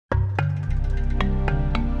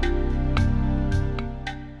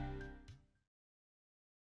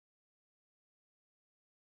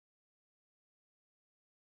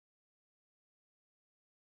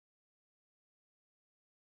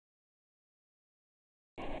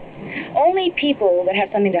Only people that have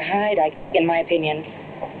something to hide, in my opinion,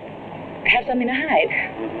 have something to hide.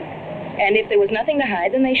 And if there was nothing to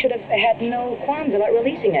hide, then they should have had no qualms about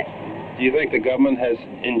releasing it. Do you think the government has,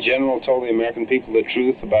 in general, told the American people the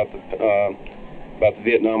truth about the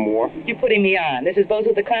Vietnam War? You're putting me on. This is Bozo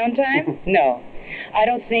with the Clown time? No. I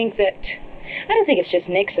don't think it's just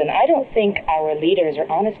Nixon. I don't think our leaders are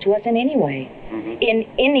honest to us in any way. In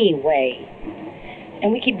any way.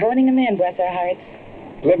 And we keep voting them in, bless our hearts.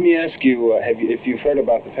 Let me ask you, if you've heard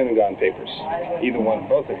about the Pentagon Papers, either one,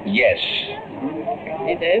 both of you? Yes.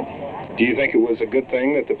 You did? Do you think it was a good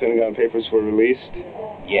thing that the Pentagon Papers were released?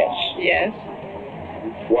 Yes. Yes.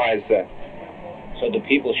 Why is that? So the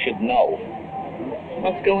people should know.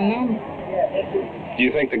 What's going on? Do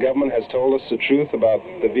you think the government has told us the truth about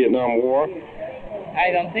the Vietnam War?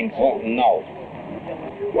 I don't think so. Well, no.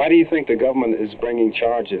 Why do you think the government is bringing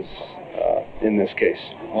charges in this case?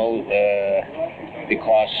 Well,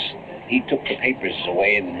 because he took the papers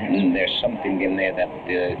away, and there's something in there that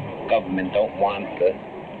the government don't want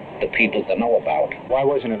the people to know about. Why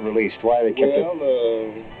wasn't it released? Why they kept it?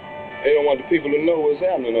 They don't want the people to know what's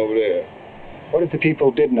happening over there. What if the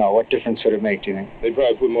people did know? What difference would it make, do you think? They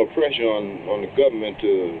probably put more pressure on the government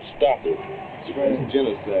to stop it. It's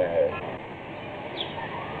genocide.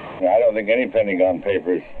 I don't think any Pentagon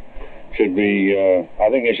Papers should be, I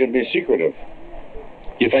think they should be secretive.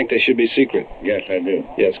 You think they should be secret? Yes, I do.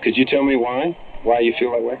 Yes. Could you tell me why? Why you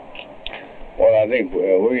feel that way? Well, I think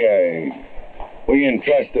we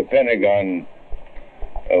entrust the Pentagon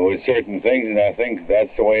with certain things, and I think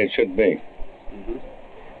that's the way it should be.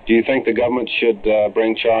 Do you think the government should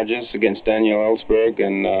bring charges against Daniel Ellsberg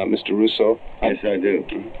and Mr. Russo? Yes, I do.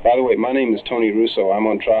 By the way, my name is Tony Russo. I'm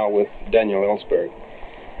on trial with Daniel Ellsberg.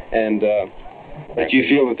 And do you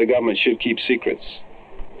feel that the government should keep secrets?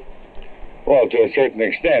 Well, to a certain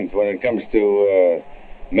extent. When it comes to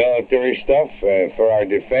military stuff, for our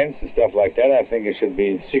defense and stuff like that, I think it should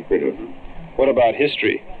be secretive. What about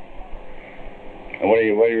history? And what are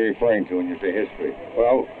you referring to when you say history?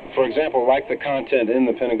 Well, for example, like the content in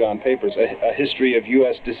the Pentagon Papers, a history of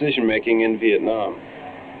U.S. decision-making in Vietnam.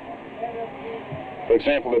 For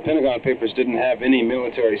example, the Pentagon Papers didn't have any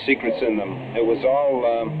military secrets in them. It was all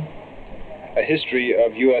a history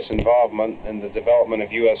of U.S. involvement in the development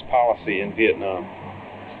of U.S. policy in Vietnam.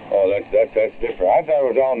 Oh, that's different. I thought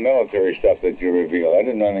it was all military stuff that you revealed. I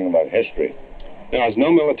didn't know anything about history. No, there's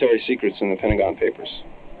no military secrets in the Pentagon Papers.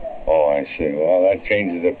 Oh, I see. Well, that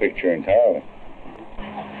changes the picture entirely.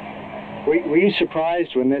 Were you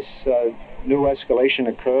surprised when this new escalation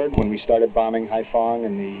occurred, when we started bombing Haiphong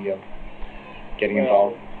and the getting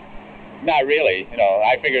involved? Not really.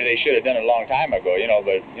 I figured they should have done it a long time ago,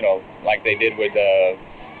 but, like they did with,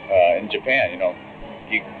 in Japan,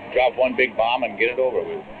 you drop one big bomb and get it over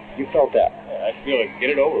with. You felt that? I feel it.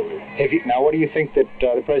 Get it over with. Now, what do you think that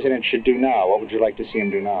the president should do now? What would you like to see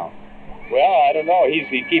him do now? Well, I don't know.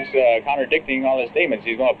 He keeps contradicting all his statements.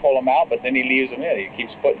 He's going to pull them out, but then he leaves them in. He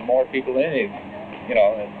keeps putting more people in.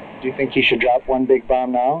 Do you think he should drop one big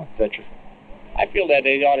bomb now? Is that I feel that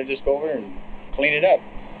they ought to just go over and clean it up.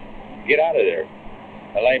 Get out of there.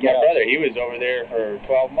 Like my brother, he was over there for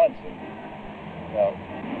 12 months.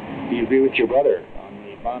 Do you agree with your brother on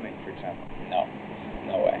the bombing, for example? No.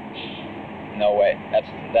 No way. No way. That's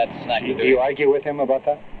not good. Do you argue with him about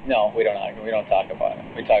that? No, we don't argue. We don't talk about it.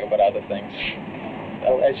 We talk about other things.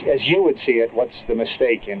 Well, as you would see it, what's the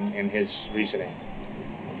mistake in his reasoning?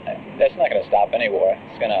 That's not going to stop any war.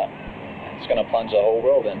 It's going to plunge the whole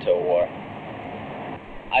world into a war.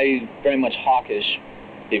 I very much hawkish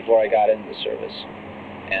before I got into the service,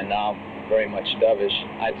 and now I'm very much dovish.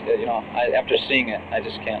 After seeing it, I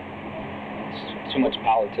just can't. It's too much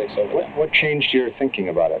politics over there. What changed your thinking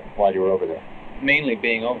about it while you were over there? Mainly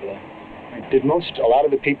being over there. Did a lot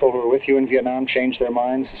of the people who were with you in Vietnam change their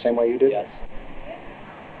minds the same way you did? Yes.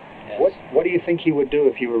 What do you think he would do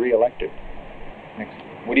if he were reelected next?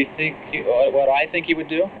 What do you think? What I think he would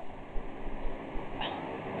do?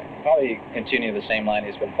 Probably continue the same line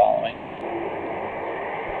he's been following.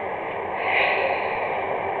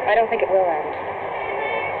 I don't think it will end.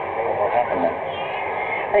 What will happen then?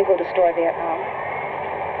 I think we'll destroy Vietnam.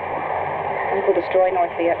 I think we'll destroy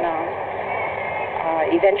North Vietnam.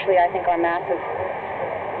 Eventually, I think our massive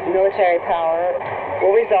military power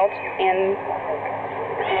will result in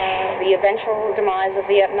the eventual demise of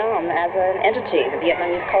Vietnam as an entity. The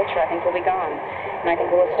Vietnamese culture, I think, will be gone. And I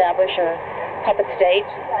think we'll establish a puppet state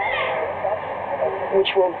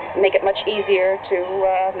which will make it much easier to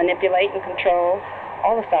manipulate and control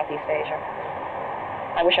all of Southeast Asia.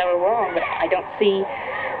 I wish I were wrong, but I don't see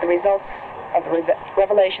the results of the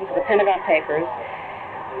revelations of the Pentagon Papers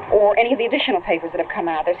or any of the additional papers that have come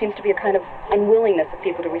out. There seems to be a kind of unwillingness of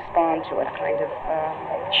people to respond to it, a kind of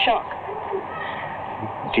shock.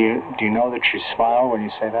 Do you know that you smile when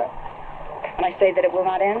you say that? When I say that it will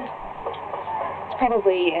not end, it's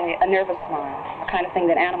probably a nervous smile, a kind of thing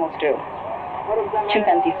that animals do.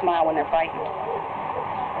 Chimpanzees smile when they're frightened.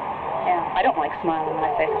 Yeah, I don't like smiling when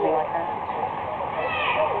I say something like that.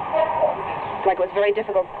 It's like it was very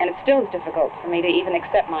difficult, and it still is difficult for me to even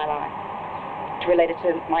accept my life, to relate it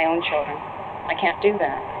to my own children. I can't do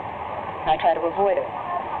that. I try to avoid it.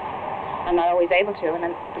 I'm not always able to, and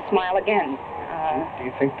then to smile again. Do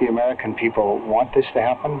you think the American people want this to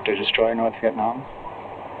happen, to destroy North Vietnam?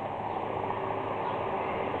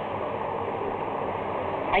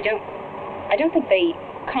 I don't think they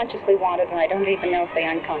consciously want it, and I don't even know if they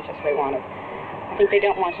unconsciously want it. I think they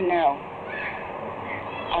don't want to know.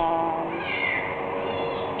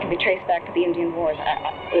 It can be traced back to the Indian Wars.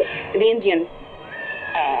 The Indian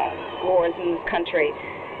wars in this country.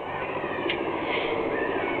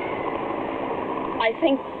 I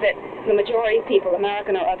think that the majority of people,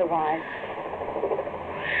 American or otherwise,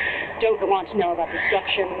 don't want to know about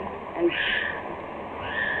destruction and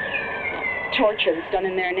torture that's done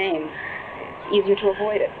in their name. It's easier to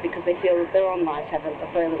avoid it because they feel that their own lives have a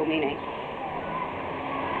very little meaning.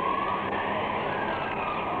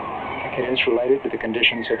 I think it is related to the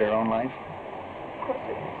conditions of their own life? Of course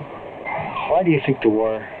it is. Why do you think the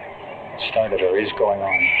war started or is going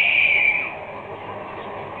on?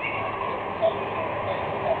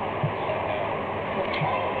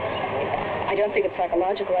 I don't think it's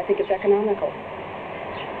psychological. I think it's economical.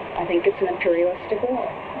 I think it's an imperialistic war.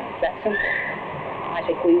 It's that simple. I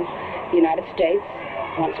think the United States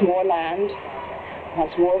wants more land,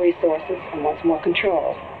 wants more resources, and wants more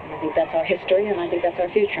control. And I think that's our history, and I think that's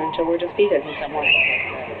our future until we're defeated in some way.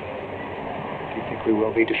 Do you think we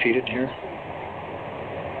will be defeated here?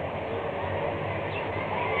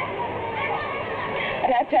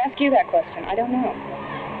 I'd have to ask you that question. I don't know.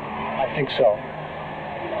 I think so.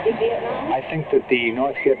 In Vietnam? I think that the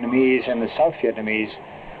North Vietnamese and the South Vietnamese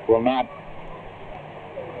will not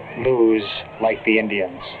lose like the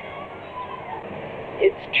Indians.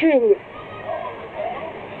 It's true.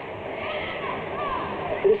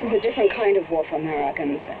 This is a different kind of war for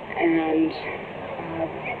Americans, and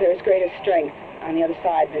there is greater strength on the other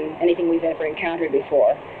side than anything we've ever encountered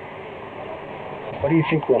before. What do you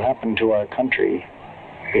think will happen to our country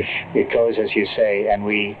if it goes as you say and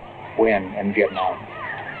we win in Vietnam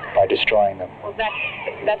by destroying them? Well,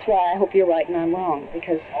 that's why I hope you're right and I'm wrong,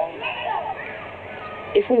 because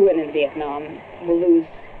if we win in Vietnam, we'll lose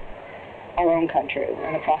our own country. We're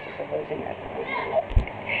in the process of losing it.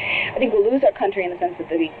 I think we'll lose our country in the sense that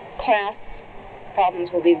the class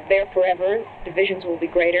problems will be there forever, divisions will be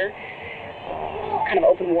greater, kind of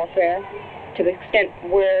open warfare, to the extent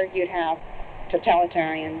where you'd have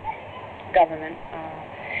totalitarian government.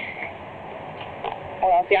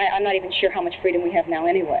 Well, see, I'm not even sure how much freedom we have now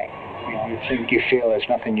anyway. You feel there's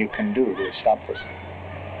nothing you can do to stop this?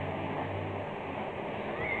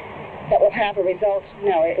 That will have a result?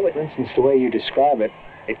 No, it would. For instance, the way you describe it,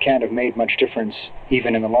 it can't have made much difference,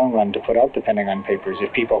 even in the long run, to put out the Pentagon Papers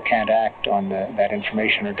if people can't act on that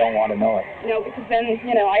information or don't want to know it. No, because then,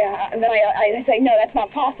 I say, no, that's not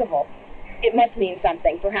possible. It must mean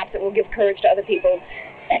something. Perhaps it will give courage to other people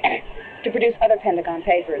to produce other Pentagon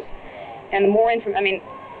Papers. And the more on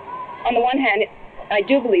the one hand, I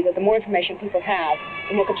do believe that the more information people have,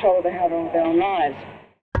 the more control they have over their own lives.